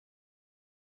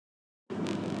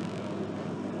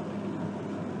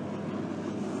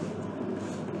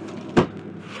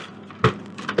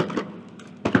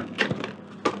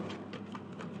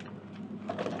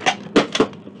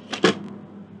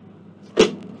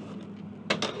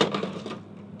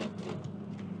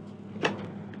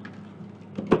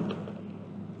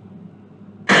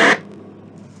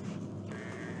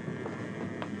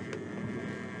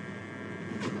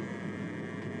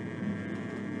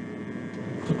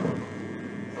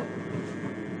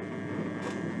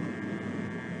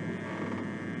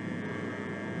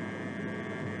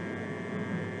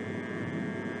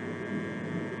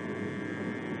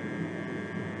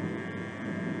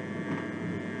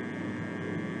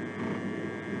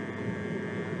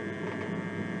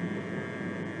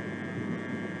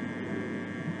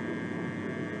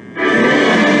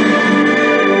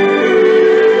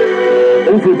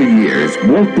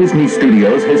Walt Disney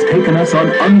Studios has taken us on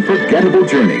unforgettable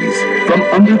journeys, from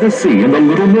Under the Sea in The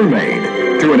Little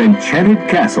Mermaid, to an enchanted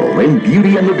castle in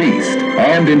Beauty and the Beast,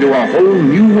 and into a whole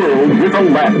new world with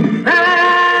Aladdin.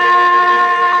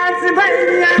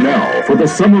 Now, for the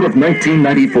summer of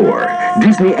 1994,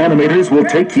 Disney animators will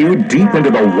take you deep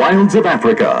into the wilds of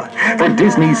Africa for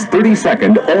Disney's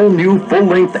 32nd all-new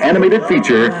full-length animated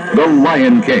feature, The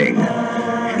Lion King.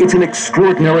 It's an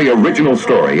extraordinary original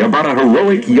story about a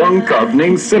heroic young cub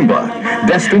named Simba,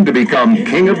 destined to become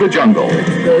king of the jungle.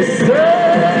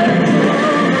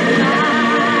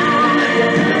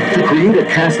 To create a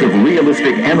cast of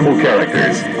realistic animal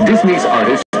characters, Disney's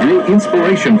artists drew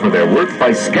inspiration for their work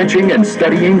by sketching and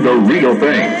studying the real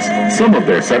things. Some of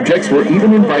their subjects were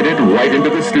even invited right into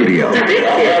the studio.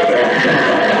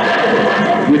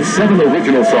 With 7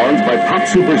 original songs by pop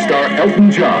superstar Elton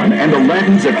John and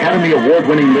Aladdin's Academy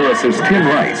Award-winning lyricist Tim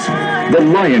Rice, The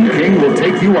Lion King will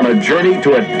take you on a journey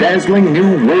to a dazzling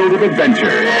new world of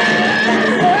adventure.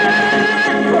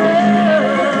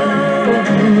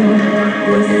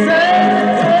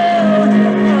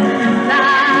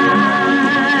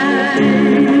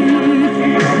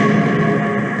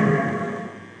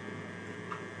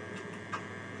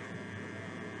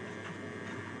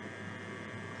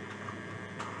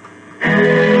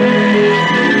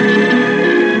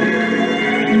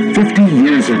 50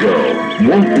 years ago,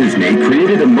 Walt Disney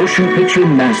created a motion picture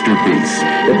masterpiece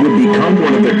that would become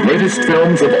one of the greatest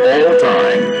films of all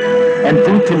time, and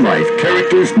brought to life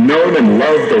characters known and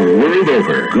loved the world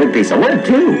over. Good piece of wood,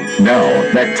 too. Now,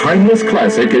 that timeless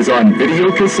classic is on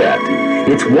video cassette.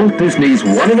 It's Walt Disney's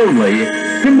one and only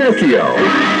Pinocchio.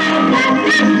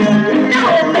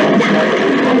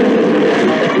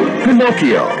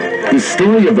 Pinocchio, the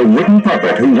story of the wooden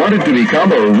puppet who wanted to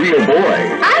become a real boy.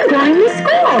 I'm going to school.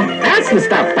 That's the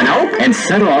stuff, Pinocchio. And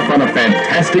set off on a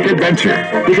fantastic adventure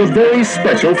with a very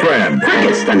special friend.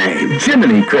 Cricket's the name.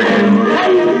 Jiminy Cricket.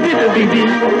 Oh, little baby,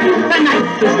 the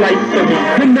night is light for me.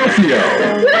 Pinocchio.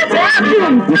 What's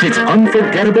happening? With its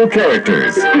unforgettable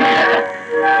characters.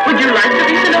 Would you like to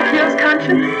be Pinocchio's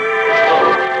conscience?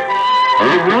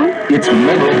 Its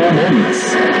memorable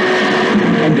moments.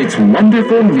 And its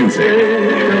wonderful music.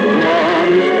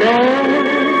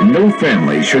 No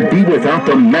family should be without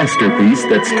the masterpiece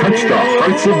that's touched the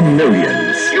hearts of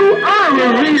millions. You are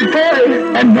a real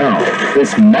boy. And now,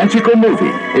 this magical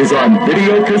movie is on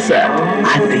video cassette.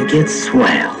 I think it's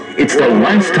swell. It's the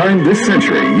last time this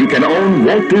century you can own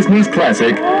Walt Disney's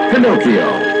classic,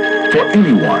 Pinocchio, for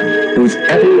anyone who's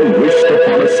ever wished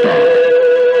upon a star.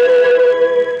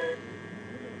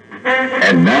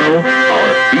 And now,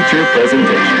 our feature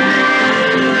presentation.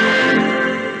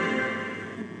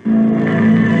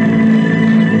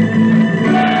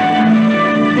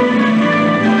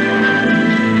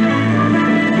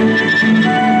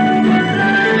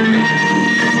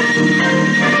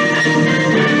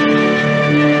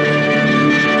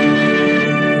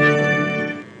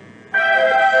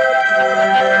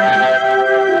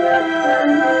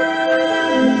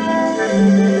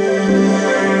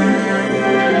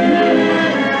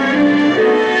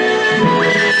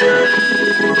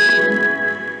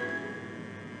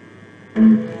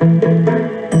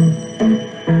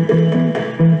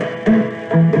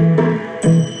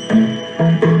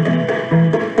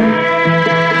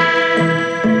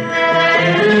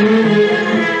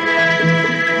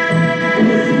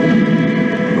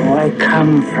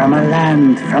 From a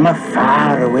land, from a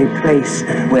faraway place,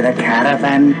 where the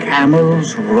caravan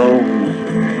camels roam,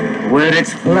 where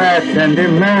it's flat and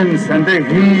immense and the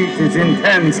heat is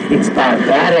intense. It's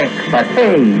barbaric, but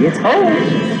hey, it's home.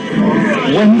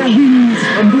 When the wind's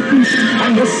from the east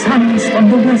and the sun's from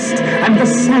the west and the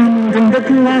sound and the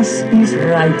glass is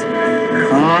right,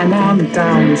 come on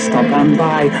down, stop on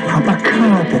by, hop a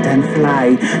carpet and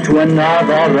fly to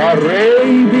another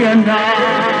Arabian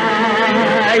night.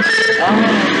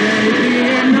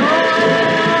 Arabian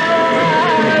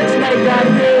nights, like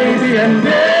Arabian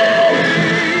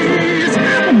days,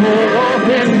 more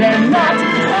often than not,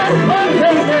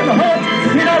 abundant and hot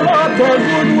in a lot of good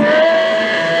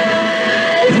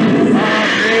ways.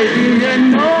 Arabian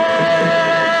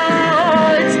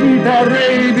nights, with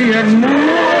Arabian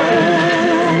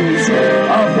moons, a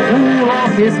fool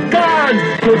off his guard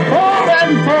could fall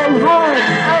and fall hard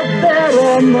out there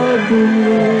on the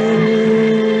blue.